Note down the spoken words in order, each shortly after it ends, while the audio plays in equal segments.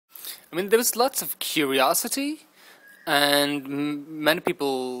I mean, there was lots of curiosity, and many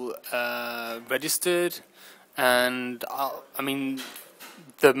people registered, and I mean,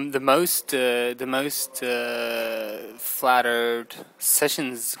 the most flattered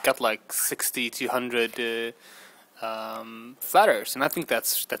sessions got like 60 to 100 flatters, and I think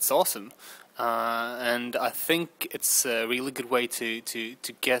that's awesome. And I think it's a really good way to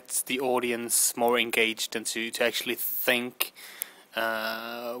get the audience more engaged and to actually think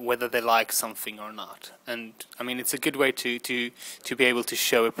whether they like something or not. And I mean, it's a good way to be able to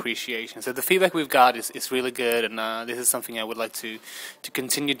show appreciation. So the feedback we've got is really good, and this is something I would like to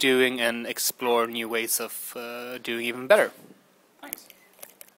continue doing and explore new ways of doing even better.